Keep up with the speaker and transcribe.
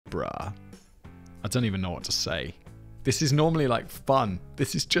Bruh. I don't even know what to say. This is normally like fun.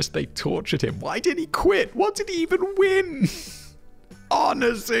 This is just they tortured him. Why did he quit? What did he even win? Oh,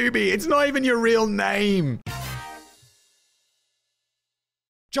 Nazumi, it's not even your real name.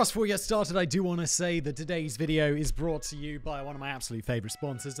 Just before we get started, I do want to say that today's video is brought to you by one of my absolute favorite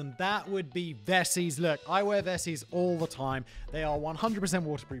sponsors, and that would be Vessies. Look, I wear Vessies all the time. They are 100%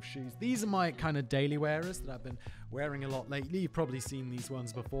 waterproof shoes. These are my kind of daily wearers that I've been wearing a lot lately. You've probably seen these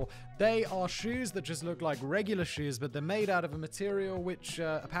ones before. They are shoes that just look like regular shoes, but they're made out of a material which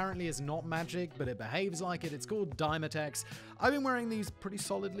apparently is not magic, but it behaves like it. It's called Dymatex. I've been wearing these pretty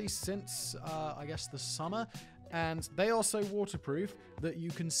solidly since, I guess, the summer. And they are so waterproof that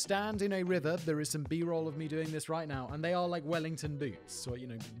you can stand in a river. There is some B-roll of me doing this right now. And they are like Wellington boots, or, you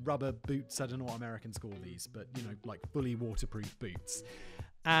know, rubber boots. I don't know what Americans call these, but, you know, like fully waterproof boots.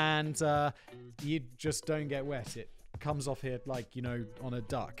 And you just don't get wet. It comes off here like, you know, on a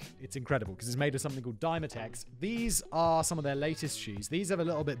duck. It's incredible because it's made of something called Dymatex. These are some of their latest shoes. These have a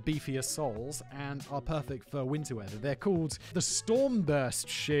little bit beefier soles and are perfect for winter weather. They're called the Stormburst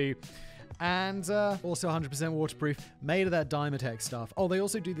shoe. And also 100% waterproof, made of that Dymatex stuff. Oh, they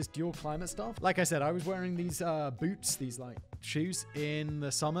also do this dual climate stuff. Like I said, I was wearing these boots, these like shoes in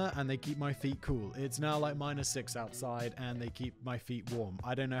the summer, and they keep my feet cool. It's now like -6 outside, and they keep my feet warm.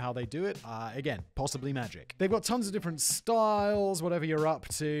 I don't know how they do it. Again, possibly magic. They've got tons of different styles, whatever you're up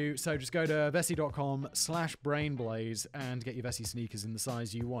to. So just go to vessi.com/brainblaze and get your Vessi sneakers in the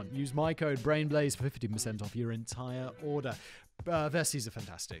size you want. Use my code BRAINBLAZE for 15% off your entire order. Vessis are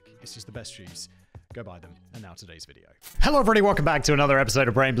fantastic. It's just the best shoes. Go buy them. And now today's video. Hello everybody, welcome back to another episode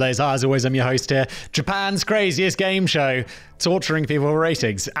of Brain Blaze. As always, I'm your host here. Japan's craziest game show, torturing people with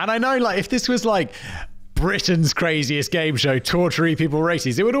ratings. And I know, like, if this was like Britain's craziest game show, torturing people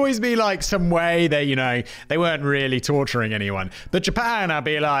ratings, it would always be like some way that, you know, they weren't really torturing anyone. But Japan, I'd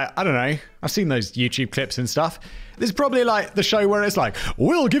be like, I don't know, I've seen those YouTube clips and stuff. This is probably like the show where it's like,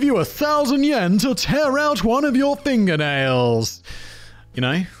 we'll give you 1,000 yen to tear out one of your fingernails. You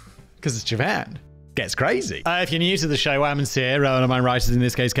know, because it's Japan. Gets crazy. If you're new to the show, what happens here? One of my writers, in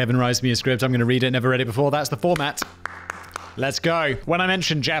this case, Kevin, writes me a script. I'm going to read it, never read it before. That's the format. Let's go. When I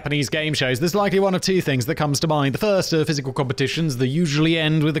mention Japanese game shows, there's likely one of two things that comes to mind. The first are physical competitions that usually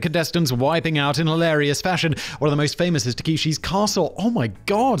end with the contestants wiping out in hilarious fashion. One of the most famous is Takeshi's Castle. Oh my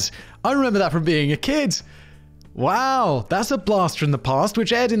god. I remember that from being a kid. Wow, that's a blast from the past,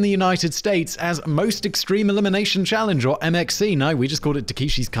 which aired in the United States as Most Extreme Elimination Challenge, or MXC. No, we just called it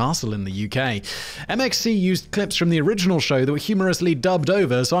Takeshi's Castle in the UK. MXC used clips from the original show that were humorously dubbed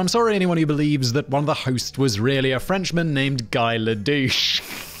over, so I'm sorry anyone who believes that one of the hosts was really a Frenchman named Guy Ledouche.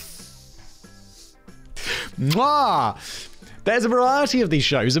 Mwah! There's a variety of these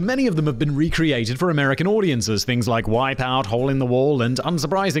shows, and many of them have been recreated for American audiences. Things like Wipeout, Hole in the Wall, and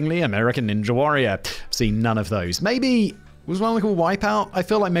unsurprisingly, American Ninja Warrior. I've seen none of those. Maybe, was one called Wipeout? I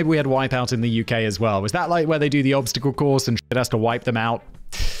feel like maybe we had Wipeout in the UK as well. Was that like where they do the obstacle course and shit has to wipe them out?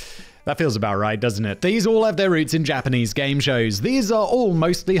 That feels about right, doesn't it? These all have their roots in Japanese game shows. These are all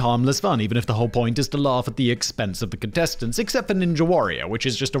mostly harmless fun, even if the whole point is to laugh at the expense of the contestants, except for Ninja Warrior, which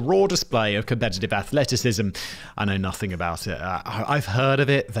is just a raw display of competitive athleticism. I know nothing about it. I've heard of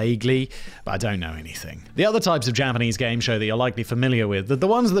it vaguely, but I don't know anything. The other types of Japanese game show that you're likely familiar with are the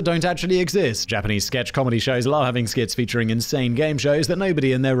ones that don't actually exist. Japanese sketch comedy shows love having skits featuring insane game shows that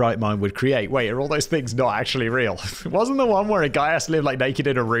nobody in their right mind would create. Wait, are all those things not actually real? Wasn't the one where a guy has to live like naked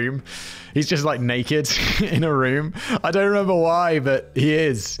in a room? He's just like naked in a room. I don't remember why, but he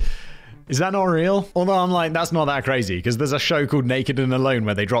is. Is that not real? Although I'm like, that's not that crazy, because there's a show called Naked and Alone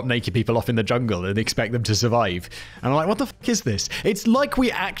where they drop naked people off in the jungle and expect them to survive. And I'm like, what the fuck is this? It's like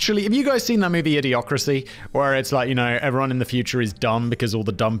we actually... Have you guys seen that movie Idiocracy? Where it's like, you know, everyone in the future is dumb because all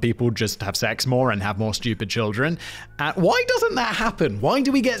the dumb people just have sex more and have more stupid children. Why doesn't that happen? Why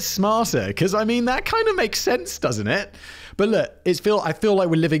do we get smarter? Because, I mean, that kind of makes sense, doesn't it? But look, I feel like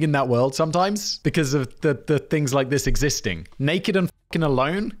we're living in that world sometimes because of the things like this existing. Naked and fucking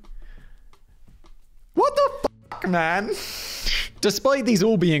Alone? What the fuck, man? Despite these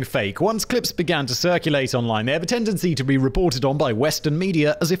all being fake, once clips began to circulate online, they have a tendency to be reported on by Western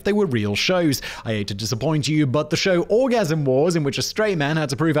media as if they were real shows. I hate to disappoint you, but the show Orgasm Wars, in which a straight man had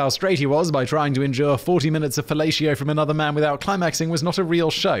to prove how straight he was by trying to endure 40 minutes of fellatio from another man without climaxing, was not a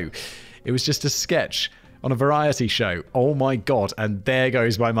real show. It was just a sketch on a variety show. Oh my god, and there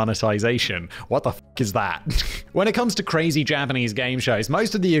goes my monetization. What the fuck is that? When it comes to crazy Japanese game shows,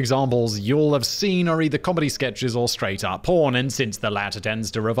 most of the examples you'll have seen are either comedy sketches or straight up porn, and since the latter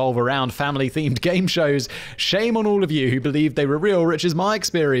tends to revolve around family-themed game shows, shame on all of you who believed they were real, which is my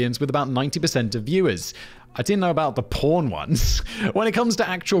experience with about 90% of viewers. I didn't know about the porn ones. When it comes to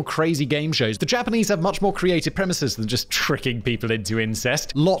actual crazy game shows, the Japanese have much more creative premises than just tricking people into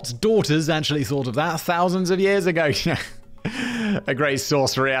incest. Lot's daughters actually thought of that thousands of years ago. A great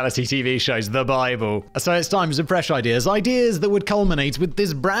source for reality TV shows, The Bible. So it's time for some fresh ideas. Ideas that would culminate with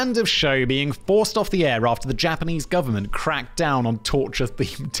this brand of show being forced off the air after the Japanese government cracked down on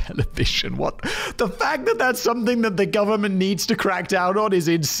torture-themed television. What? The fact that that's something that the government needs to crack down on is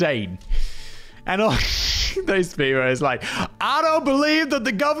insane. And all those people is like, I don't believe that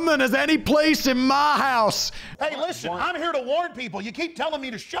the government has any place in my house. Hey, listen, I'm here to warn people. You keep telling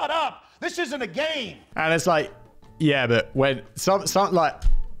me to shut up. This isn't a game. And it's like, yeah, but when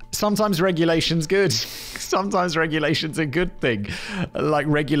sometimes regulation's good. Sometimes regulation's a good thing. Like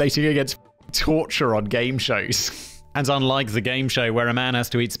regulating against torture on game shows. And unlike the game show where a man has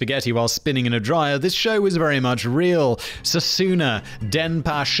to eat spaghetti while spinning in a dryer, this show is very much real. Sasuna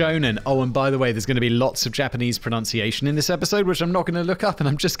Denpa Shonen. Oh, and by the way, there's going to be lots of Japanese pronunciation in this episode, which I'm not going to look up and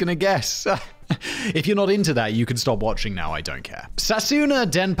I'm just going to guess. If you're not into that, you can stop watching now, I don't care.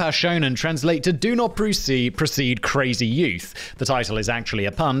 Sasuna Denpa Shonen translate to Do Not Proceed Crazy Youth. The title is actually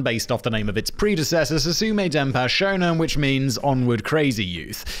a pun based off the name of its predecessor, Sasume Denpa Shonen, which means Onward Crazy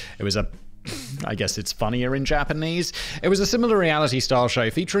Youth. It was I guess it's funnier in Japanese. It was a similar reality-style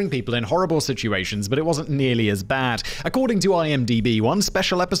show featuring people in horrible situations, but it wasn't nearly as bad. According to IMDb, one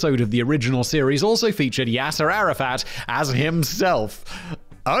special episode of the original series also featured Yasser Arafat as himself.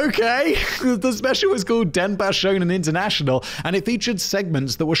 Okay, the special was called Denpa Shonen International, and it featured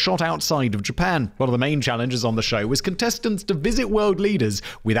segments that were shot outside of Japan. One of the main challenges on the show was contestants to visit world leaders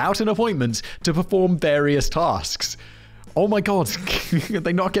without an appointment to perform various tasks. Oh my god, are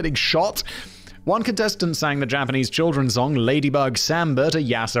they not getting shot? One contestant sang the Japanese children's song Ladybug Samba to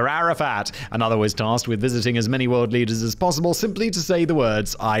Yasser Arafat. Another was tasked with visiting as many world leaders as possible simply to say the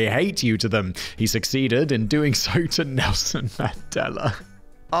words, I hate you to them. He succeeded in doing so to Nelson Mandela.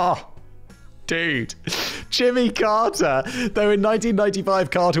 Oh, dude. Jimmy Carter. Though in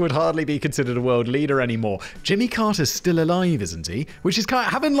 1995, Carter would hardly be considered a world leader anymore. Jimmy Carter's still alive, isn't he? Which is kind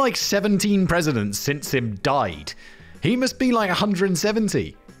of having like 17 presidents since him died. He must be like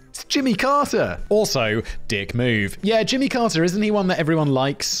 170. It's Jimmy Carter. Also, dick move. Yeah, Jimmy Carter, isn't he one that everyone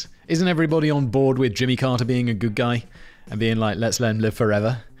likes? Isn't everybody on board with Jimmy Carter being a good guy? And being like, let's let him live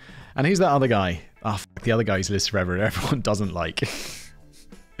forever? And who's that other guy? Oh, the other guy who lives forever and everyone doesn't like.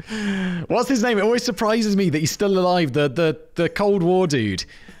 What's his name? It always surprises me that he's still alive. The Cold War dude.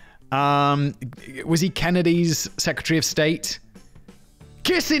 Was he Kennedy's Secretary of State?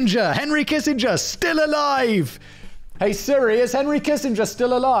 Kissinger! Henry Kissinger, still alive! Hey Siri, is Henry Kissinger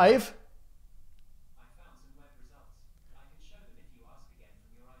still alive? I found some web results. I can show them if you ask again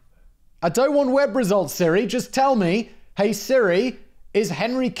from your iPhone. I don't want web results, Siri. Just tell me, hey Siri, is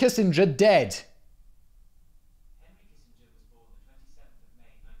Henry Kissinger dead? Henry Kissinger was born the 27th of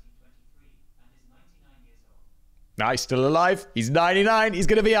May, 1923, and is 99 years old. Nah, he's still alive. He's 99. He's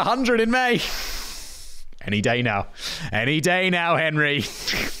going to be 100 in May. Any day now. Any day now, Henry.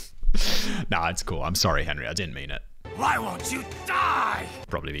 Nah, it's cool. I'm sorry, Henry. I didn't mean it. Why won't you die?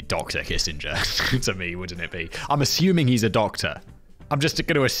 Probably be Dr. Kissinger to me, wouldn't it be? I'm assuming he's a doctor. I'm just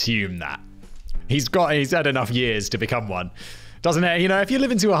going to assume that. He's had enough years to become one. Doesn't it? You know, if you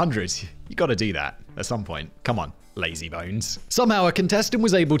live into 100, you got to do that at some point. Come on, lazy bones. Somehow a contestant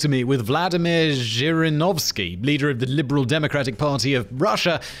was able to meet with Vladimir Zhirinovsky, leader of the Liberal Democratic Party of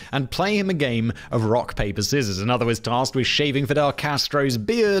Russia, and play him a game of rock, paper, scissors. Another was tasked with shaving Fidel Castro's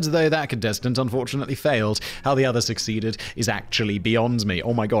beard, though that contestant unfortunately failed. How the other succeeded is actually beyond me.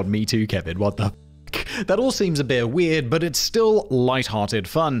 Oh my god, me too, Kevin. What the... That all seems a bit weird, but it's still light-hearted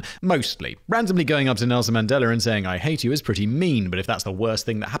fun. Mostly. Randomly going up to Nelson Mandela and saying, I hate you is pretty mean, but if that's the worst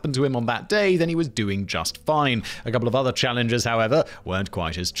thing that happened to him on that day, then he was doing just fine. A couple of other challenges, however, weren't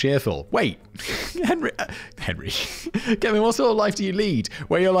quite as cheerful. Wait, Henry, Kevin, what sort of life do you lead?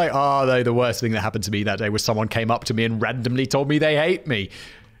 Where you're like, though the worst thing that happened to me that day was someone came up to me and randomly told me they hate me.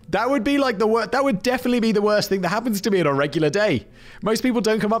 That would be like that would definitely be the worst thing that happens to me on a regular day. Most people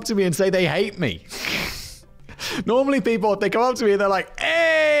don't come up to me and say they hate me. Normally people, they come up to me and they're like,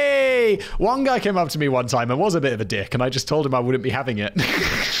 hey! One guy came up to me one time and was a bit of a dick, and I just told him I wouldn't be having it.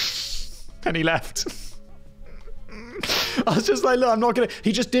 And he left. I was just like, look, I'm not gonna...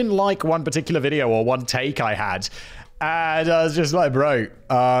 He just didn't like one particular video or one take I had. And I was just like, bro,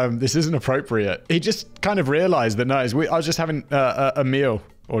 this isn't appropriate. He just kind of realized that, no, I was just having a meal.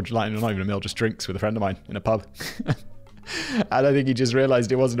 Or like, not even a meal, just drinks with a friend of mine in a pub. And I think he just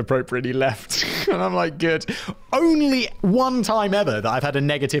realized it wasn't appropriate. He left. And I'm like, good. Only one time ever that I've had a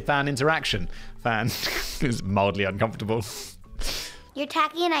negative fan interaction. Fan is mildly uncomfortable. You're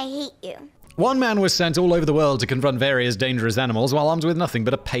tacky and I hate you. One man was sent all over the world to confront various dangerous animals while armed with nothing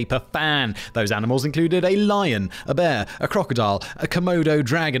but a paper fan. Those animals included a lion, a bear, a crocodile, a Komodo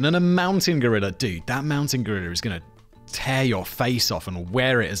dragon, and a mountain gorilla. Dude, that mountain gorilla is gonna tear your face off and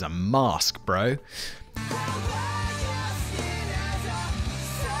wear it as a mask, bro.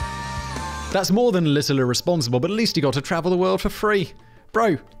 That's more than a little irresponsible, but at least he got to travel the world for free.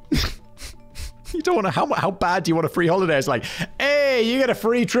 Bro, you don't want to, how bad do you want a free holiday? It's like, hey, you get a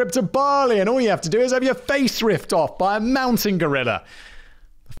free trip to Bali and all you have to do is have your face ripped off by a mountain gorilla.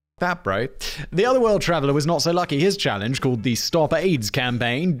 That, bro. The other world traveler was not so lucky. His challenge, called the Stop AIDS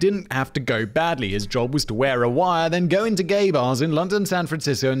campaign, didn't have to go badly. His job was to wear a wire, then go into gay bars in London, San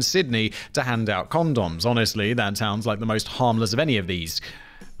Francisco, and Sydney to hand out condoms. Honestly, that sounds like the most harmless of any of these.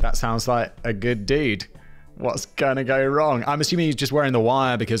 That sounds like a good dude. What's gonna go wrong? I'm assuming he's just wearing the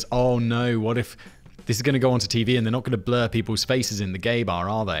wire because, oh no, what if this is gonna go onto TV and they're not gonna blur people's faces in the gay bar,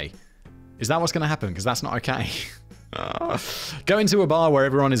 are they? Is that what's gonna happen? Because that's not okay. Going to a bar where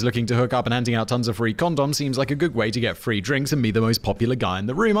everyone is looking to hook up and handing out tons of free condoms seems like a good way to get free drinks and be the most popular guy in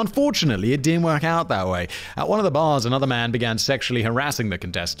the room. Unfortunately, it didn't work out that way. At one of the bars, another man began sexually harassing the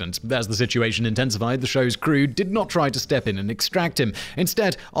contestant. As the situation intensified, the show's crew did not try to step in and extract him.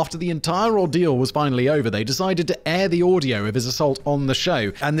 Instead, after the entire ordeal was finally over, they decided to air the audio of his assault on the show.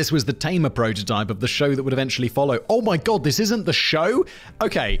 And this was the tamer prototype of the show that would eventually follow. Oh my god, this isn't the show?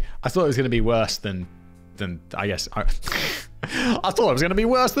 Okay, I thought it was going to be worse than I guess. I thought it was going to be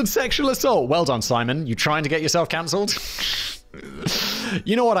worse than sexual assault. Well done, Simon. You trying to get yourself cancelled?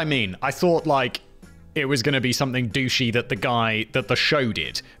 You know what I mean? I thought like it was going to be something douchey that the show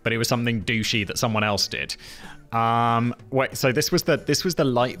did, but it was something douchey that someone else did. Wait, so this was the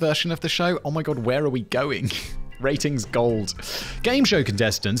light version of the show? Oh my god, where are we going? Ratings gold. Game show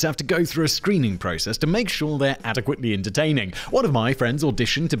contestants have to go through a screening process to make sure they're adequately entertaining. One of my friends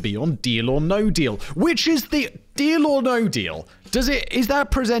auditioned to be on Deal or No Deal. Which is the Deal or No Deal? Is that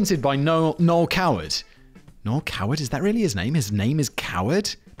presented by Noel Coward? Noel Coward? Is that really his name? His name is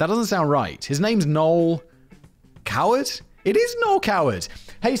Coward? That doesn't sound right. His name's Noel Coward? It is Noel Coward.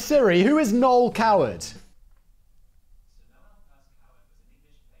 Hey Siri, who is Noel Coward?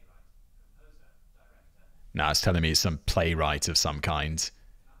 No, it's telling me it's some playwright of some kind.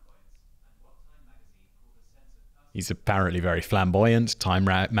 He's apparently very flamboyant. Time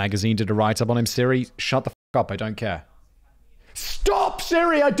magazine did a write-up on him. Siri, shut the f*** up. I don't care. Stop,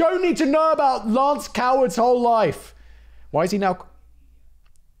 Siri! I don't need to know about Lance Coward's whole life. Why is he now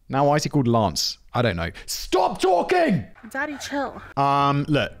why is he called Lance? I don't know. Stop talking! Daddy, chill.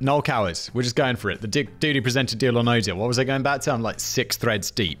 Look, Noel Coward. We're just going for it. The dude who presented Deal or No Deal. What was I going back to? I'm like 6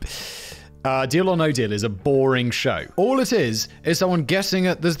 threads deep. Deal or No Deal is a boring show. All it is someone guessing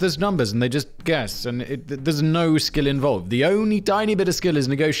at there's numbers and they just guess and there's no skill involved. The only tiny bit of skill is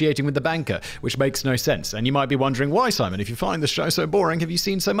negotiating with the banker, which makes no sense. And you might be wondering why, Simon, if you find the show so boring, have you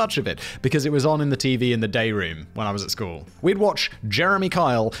seen so much of it? Because it was on in the TV in the day room when I was at school. We'd watch Jeremy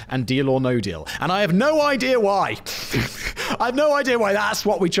Kyle and Deal or No Deal, and I have no idea why. I have no idea why that's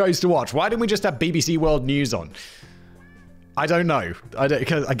what we chose to watch. Why didn't we just have BBC World News on? I don't know.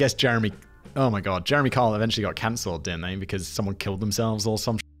 Because I guess Jeremy Kyle eventually got cancelled, didn't they? Because someone killed themselves or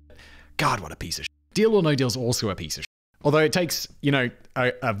some shit. God, what a piece of shit. Deal or No Deal's also a piece of shit. Although it takes,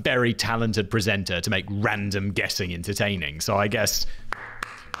 a very talented presenter to make random guessing entertaining. So I guess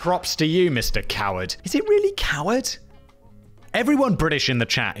props to you, Mr. Coward. Is it really Coward? Everyone British in the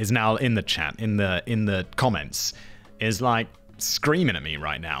chat is now in the comments is like screaming at me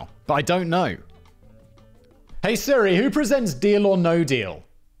right now. But I don't know. Hey Siri, who presents Deal or No Deal?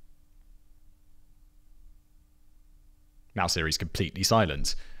 Now Siri's completely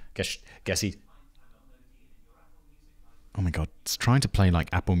silent. Guess he... Oh my god, it's trying to play like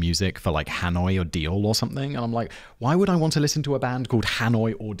Apple Music for like Hanoi or Deal or something. And I'm like, why would I want to listen to a band called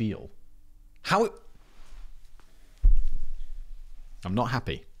Hanoi or Deal? I'm not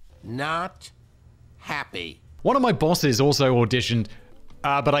happy. Not happy. One of my bosses also auditioned,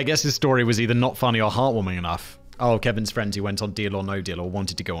 but I guess his story was either not funny or heartwarming enough. Oh, Kevin's friend who went on Deal or No Deal or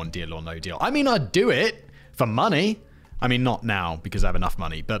wanted to go on Deal or No Deal. I mean, I'd do it for money. I mean, not now because I have enough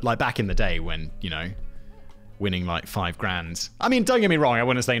money, but like back in the day when, winning like $5,000. I mean, don't get me wrong, I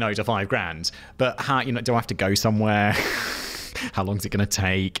wouldn't say no to $5,000, but how, do I have to go somewhere? How long's it going to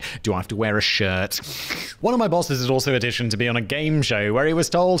take? Do I have to wear a shirt? One of my bosses had also auditioned to be on a game show where he was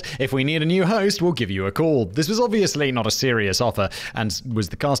told, if we need a new host, we'll give you a call. This was obviously not a serious offer and was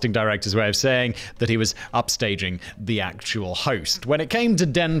the casting director's way of saying that he was upstaging the actual host. When it came to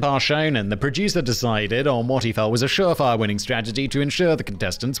Denpasar Shonen, the producer decided on what he felt was a surefire winning strategy to ensure the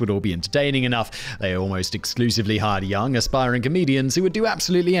contestants would all be entertaining enough. They almost exclusively hired young, aspiring comedians who would do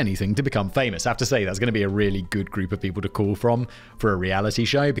absolutely anything to become famous. I have to say, that's going to be a really good group of people to call from for a reality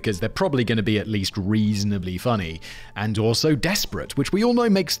show, because they're probably going to be at least reasonably funny and also desperate, which we all know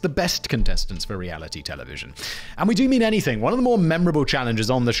makes the best contestants for reality television. And we do mean anything. One of the more memorable challenges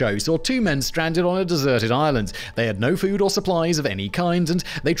on the show saw two men stranded on a deserted island. They had no food or supplies of any kind, and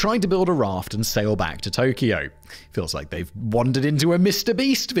they tried to build a raft and sail back to Tokyo. Feels like they've wandered into a Mr.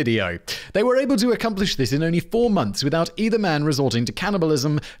 Beast video. They were able to accomplish this in only 4 months without either man resorting to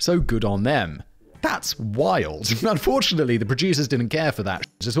cannibalism, so good on them. That's wild. Unfortunately, the producers didn't care for that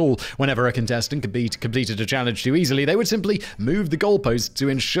at all. Whenever a contestant completed a challenge too easily, they would simply move the goalposts to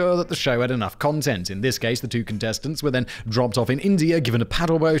ensure that the show had enough content. In this case, the two contestants were then dropped off in India, given a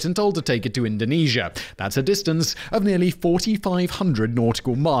paddle boat, and told to take it to Indonesia. That's a distance of nearly 4,500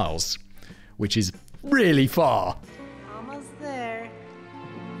 nautical miles, which is really far. Almost there.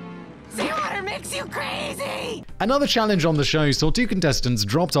 Seawater makes you crazy! Another challenge on the show saw two contestants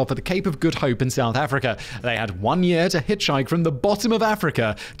dropped off at the Cape of Good Hope in South Africa. They had 1 year to hitchhike from the bottom of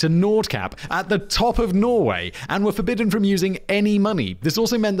Africa to Nordkapp at the top of Norway and were forbidden from using any money. This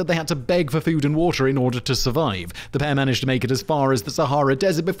also meant that they had to beg for food and water in order to survive. The pair managed to make it as far as the Sahara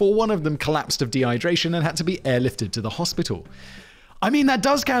Desert before one of them collapsed of dehydration and had to be airlifted to the hospital. I mean, that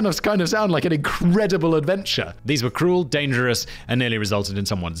does kind of sound like an incredible adventure. These were cruel, dangerous, and nearly resulted in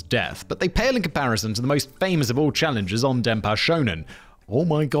someone's death, but they pale in comparison to the most famous of all challenges on Denpasar Shonen. Oh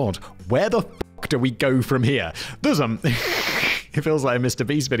my god, where the fuck do we go from here? There's It feels like a Mr.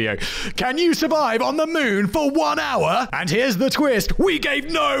 Beast video. Can you survive on the moon for 1 hour? And here's the twist. We gave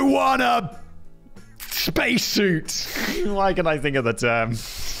no one a spacesuit. Why can I think of the term?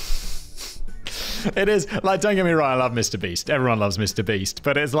 It is, like, don't get me wrong, I love Mr. Beast. Everyone loves Mr. Beast.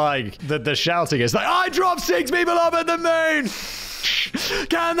 But it's like, the shouting is like, I dropped 6 people off at the moon!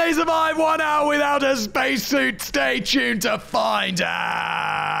 Can they survive 1 hour without a spacesuit? Stay tuned to find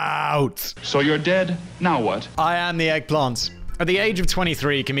out! So you're dead? Now what? I am the eggplant. At the age of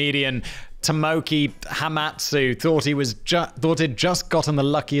 23, comedian Tomoki Hamatsu thought he'd just gotten the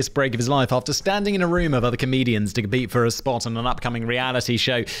luckiest break of his life after standing in a room of other comedians to compete for a spot on an upcoming reality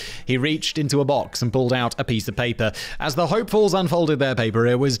show. He reached into a box and pulled out a piece of paper. As the hopefuls unfolded their paper,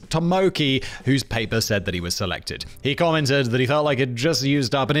 it was Tomoki whose paper said that he was selected. He commented that he felt like he'd just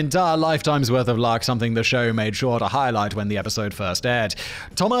used up an entire lifetime's worth of luck, something the show made sure to highlight when the episode first aired.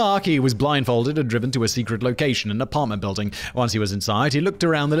 Tomoaki was blindfolded and driven to a secret location in an apartment building. Once he was inside, he looked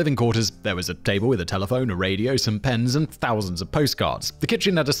around the living quarters. There was a table with a telephone, a radio, some pens, and thousands of postcards. The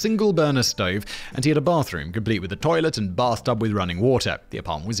kitchen had a single burner stove, and he had a bathroom, complete with a toilet and bathtub with running water. The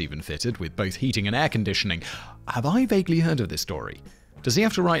apartment was even fitted with both heating and air conditioning. Have I vaguely heard of this story? Does he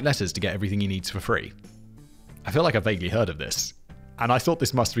have to write letters to get everything he needs for free? I feel like I've vaguely heard of this. And I thought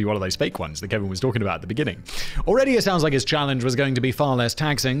this must be one of those fake ones that Kevin was talking about at the beginning. Already it sounds like his challenge was going to be far less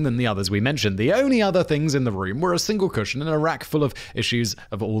taxing than the others we mentioned. The only other things in the room were a single cushion and a rack full of issues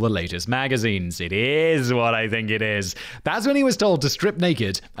of all the latest magazines. It is what I think it is. That's when he was told to strip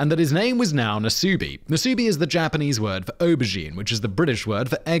naked and that his name was now Nasubi. Nasubi is the Japanese word for aubergine, which is the British word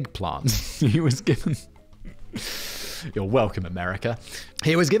for eggplant. He was given... You're welcome, America.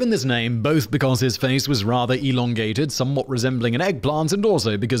 He was given this name both because his face was rather elongated, somewhat resembling an eggplant, and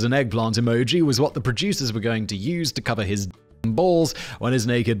also because an eggplant emoji was what the producers were going to use to cover his balls when his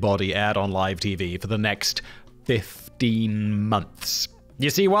naked body aired on live TV for the next 15 months. You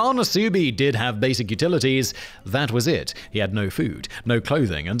see, while Nasubi did have basic utilities, that was it. He had no food, no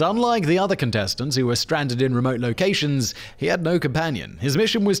clothing, and unlike the other contestants who were stranded in remote locations, he had no companion. His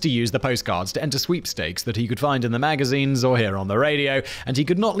mission was to use the postcards to enter sweepstakes that he could find in the magazines or hear on the radio, and he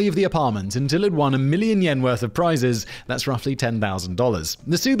could not leave the apartment until he'd won 1 million yen worth of prizes. That's roughly $10,000.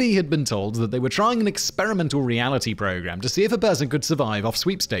 Nasubi had been told that they were trying an experimental reality program to see if a person could survive off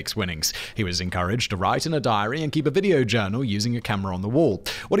sweepstakes winnings. He was encouraged to write in a diary and keep a video journal using a camera on the wall.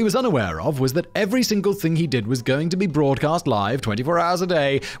 What he was unaware of was that every single thing he did was going to be broadcast live 24 hours a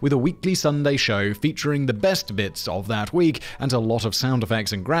day with a weekly Sunday show featuring the best bits of that week and a lot of sound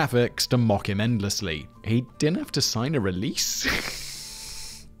effects and graphics to mock him endlessly. He didn't have to sign a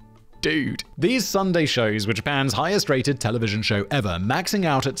release? Dude. These Sunday shows were Japan's highest rated television show ever, maxing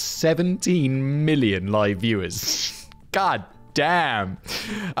out at 17 million live viewers. God Damn.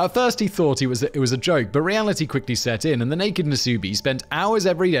 At first he thought it was a joke, but reality quickly set in, and the naked Nasubi spent hours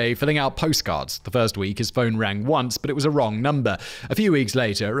every day filling out postcards. The first week his phone rang once, but it was a wrong number. A few weeks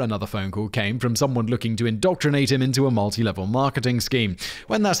later, another phone call came from someone looking to indoctrinate him into a multi-level marketing scheme.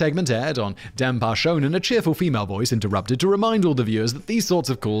 When that segment aired on Danpa Shonen, a cheerful female voice interrupted to remind all the viewers that these sorts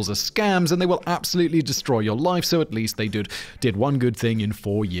of calls are scams and they will absolutely destroy your life, so at least they did one good thing in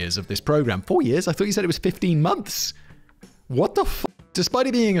 4 years of this program. 4 years? I thought you said it was 15 months. What the f***? Despite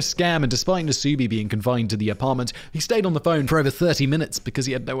it being a scam and despite Nasubi being confined to the apartment, he stayed on the phone for over 30 minutes because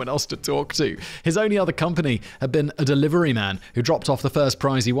he had no one else to talk to. His only other company had been a delivery man who dropped off the first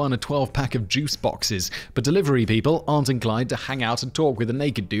prize he won, a 12-pack of juice boxes. But delivery people aren't inclined to hang out and talk with a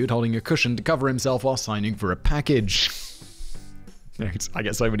naked dude holding a cushion to cover himself while signing for a package. I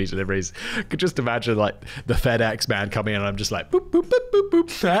get so many deliveries. I could just imagine like the FedEx man coming in and I'm just like, boop, boop, boop, boop,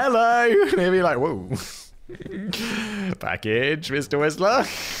 boop. Hello. And he'll be like, whoa. Package, Mr. Whistler.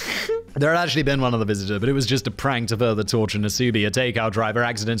 There had actually been one other visitor, but it was just a prank to further torture Nasubi. A takeout driver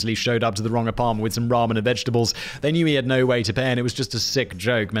accidentally showed up to the wrong apartment with some ramen and vegetables. They knew he had no way to pay, and it was just a sick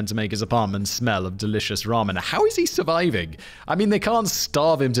joke meant to make his apartment smell of delicious ramen. How is he surviving? I mean, they can't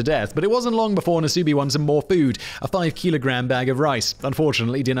starve him to death, but it wasn't long before Nasubi wanted some more food. A 5-kilogram bag of rice.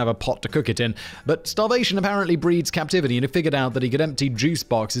 Unfortunately, he didn't have a pot to cook it in, but starvation apparently breeds captivity, and he figured out that he could empty juice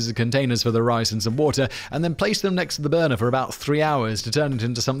boxes of containers for the rice and some water, and then place them next to the burner for about 3 hours to turn it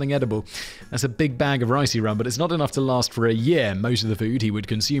into something edible. That's a big bag of rice he run, but it's not enough to last for a year. Most of the food he would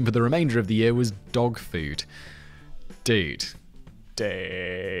consume for the remainder of the year was dog food. Dude.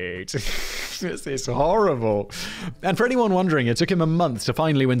 This is horrible. And for anyone wondering, it took him a month to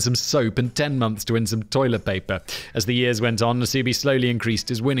finally win some soap and 10 months to win some toilet paper. As the years went on, Nasubi slowly increased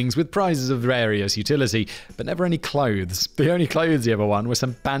his winnings with prizes of various utility, but never any clothes. The only clothes he ever won were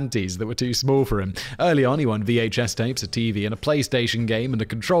some panties that were too small for him. Early on, he won VHS tapes, a TV, and a PlayStation game and a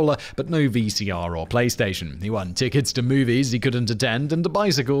controller, but no VCR or PlayStation. He won tickets to movies he couldn't attend and a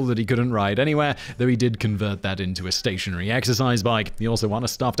bicycle that he couldn't ride anywhere, though he did convert that into a stationary exercise bike. He also won a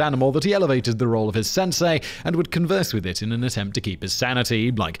stuffed animal that he elevated the role of his sensei and would converse with it in an attempt to keep his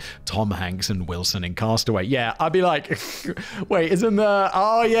sanity, like Tom Hanks and Wilson in Castaway. Yeah, I'd be like, wait, isn't the...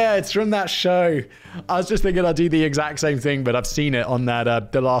 Oh yeah, it's from that show. I was just thinking I'd do the exact same thing, but I've seen it on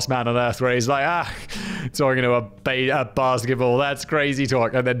that The Last Man on Earth where he's like, talking to a basketball, that's crazy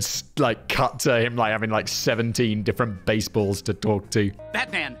talk, and then like cut to him like having like 17 different baseballs to talk to.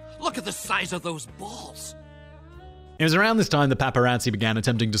 Batman, look at the size of those balls. It was around this time the paparazzi began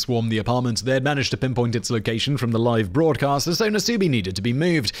attempting to swarm the apartment. They had managed to pinpoint its location from the live broadcast, so Nasubi needed to be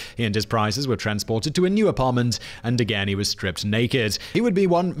moved. He and his prizes were transported to a new apartment, and again he was stripped naked. He would be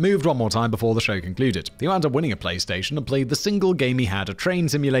moved one more time before the show concluded. He wound up winning a PlayStation and played the single game he had, a train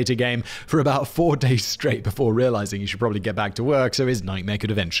simulator game, for about 4 days straight before realizing he should probably get back to work so his nightmare could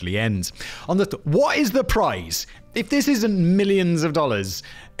eventually end. What is the prize? If this isn't millions of dollars,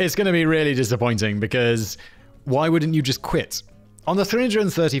 it's going to be really disappointing because... why wouldn't you just quit? On the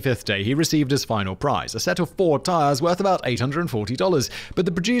 335th day, he received his final prize, a set of 4 tires worth about $840, but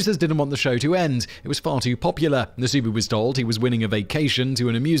the producers didn't want the show to end. It was far too popular. Nasubi was told he was winning a vacation to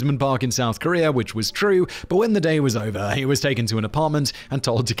an amusement park in South Korea, which was true, but when the day was over, he was taken to an apartment and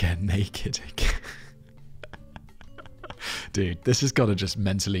told to get naked again. Dude, this has got to just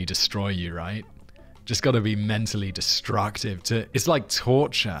mentally destroy you, right? Just got to be mentally destructive. It's like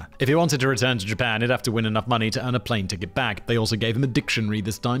torture. If he wanted to return to Japan, he'd have to win enough money to earn a plane ticket back. They also gave him a dictionary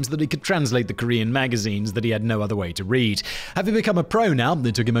this time so that he could translate the Korean magazines that he had no other way to read. Having become a pro now,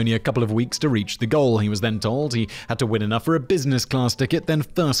 it took him only a couple of weeks to reach the goal. He was then told he had to win enough for a business class ticket, then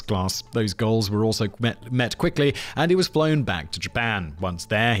first class. Those goals were also met quickly, and he was flown back to Japan. Once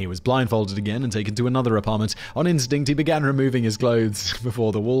there, he was blindfolded again and taken to another apartment. On instinct, he began removing his clothes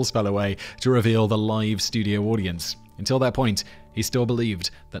before the walls fell away to reveal the live studio audience. Until that point, he still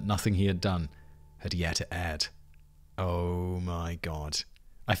believed that nothing he had done had yet aired. Oh my god.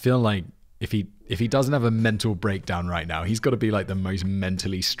 I feel like if he doesn't have a mental breakdown right now, he's got to be like the most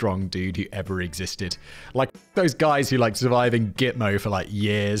mentally strong dude who ever existed. Like those guys who like survive in Gitmo for like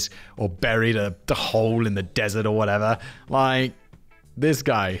years or buried a hole in the desert or whatever. Like, this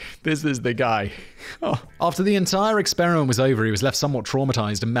is the guy. Oh. After the entire experiment was over, he was left somewhat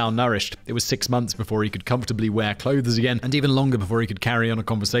traumatized and malnourished. It was 6 months before he could comfortably wear clothes again, and even longer before he could carry on a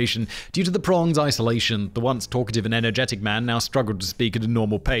conversation. Due to the prolonged isolation, the once talkative and energetic man now struggled to speak at a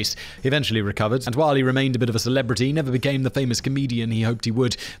normal pace. He eventually recovered, and while he remained a bit of a celebrity, he never became the famous comedian he hoped he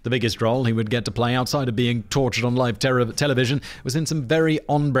would. The biggest role he would get to play outside of being tortured on live television was in some very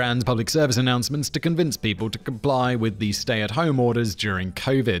on-brand public service announcements to convince people to comply with the stay-at-home orders during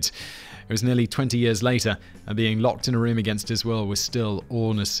COVID. It was nearly 20 years later, and being locked in a room against his will was still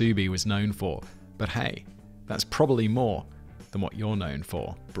all Nasubi was known for. But hey, that's probably more than what you're known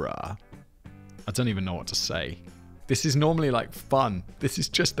for, bruh. I don't even know what to say. This is normally like fun. This is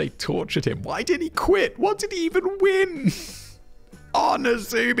just they tortured him. Why did he quit? What did he even win? Oh,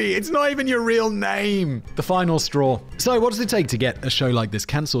 Nasubi, it's not even your real name. The final straw. So what does it take to get a show like this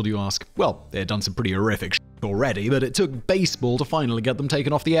cancelled, you ask? Well, they had done some pretty horrific shit already, but it took baseball to finally get them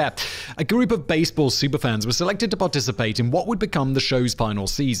taken off the air. A group of baseball superfans were selected to participate in what would become the show's final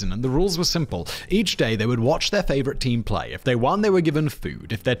season, and the rules were simple. Each day they would watch their favorite team play. If they won, they were given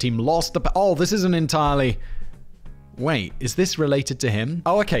food. If their team lost, oh, this isn't entirely... Wait, is this related to him?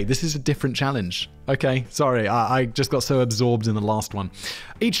 Oh, okay, this is a different challenge. Okay, sorry, I just got so absorbed in the last one.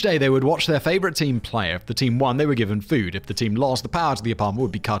 Each day they would watch their favorite team play. If the team won, they were given food. If the team lost, the power to the apartment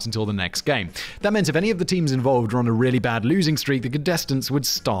would be cut until the next game. That meant if any of the teams involved were on a really bad losing streak, the contestants would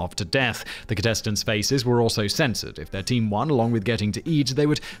starve to death. The contestants' faces were also censored. If their team won, along with getting to eat, they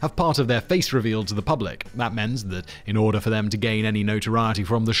would have part of their face revealed to the public. That meant that in order for them to gain any notoriety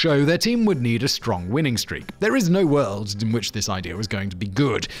from the show, their team would need a strong winning streak. There is no world in which this idea was going to be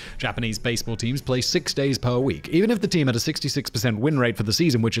good. Japanese baseball teams play 6 days per week. Even if the team had a 66% win rate for the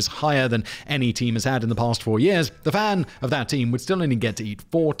season, which is higher than any team has had in the past 4 years, the fan of that team would still only get to eat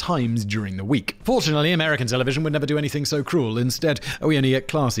 4 times during the week. Fortunately, American television would never do anything so cruel. Instead, we only get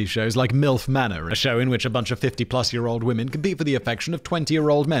classy shows like MILF Manor, a show in which a bunch of 50-plus-year-old women compete for the affection of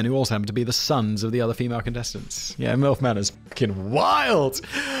 20-year-old men who also happen to be the sons of the other female contestants. Yeah, MILF Manor's fucking wild!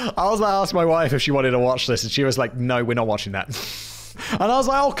 I was like, asked my wife if she wanted to watch this, and she was like, no, we're not watching that. And I was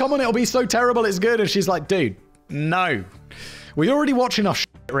like, oh, come on, it'll be so terrible, it's good. And she's like, dude, no. We already watch enough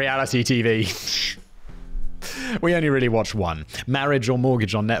reality TV. We only really watch one. Marriage or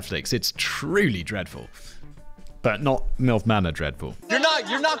Mortgage on Netflix. It's truly dreadful. But not MILF Manor dreadful. You're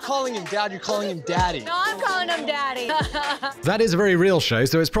not calling him dad, you're calling him daddy. No, I'm calling him daddy. That is a very real show,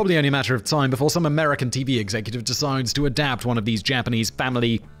 so it's probably only a matter of time before some American TV executive decides to adapt one of these Japanese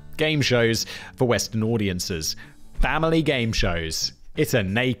family game shows for Western audiences. Family game shows. It's a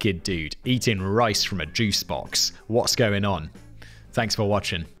naked dude eating rice from a juice box. What's going on? Thanks for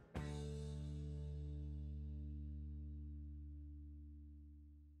watching.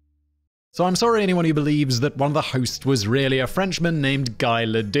 So I'm sorry anyone who believes that one of the hosts was really a Frenchman named Guy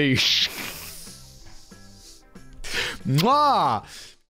Ledouche. Mwah!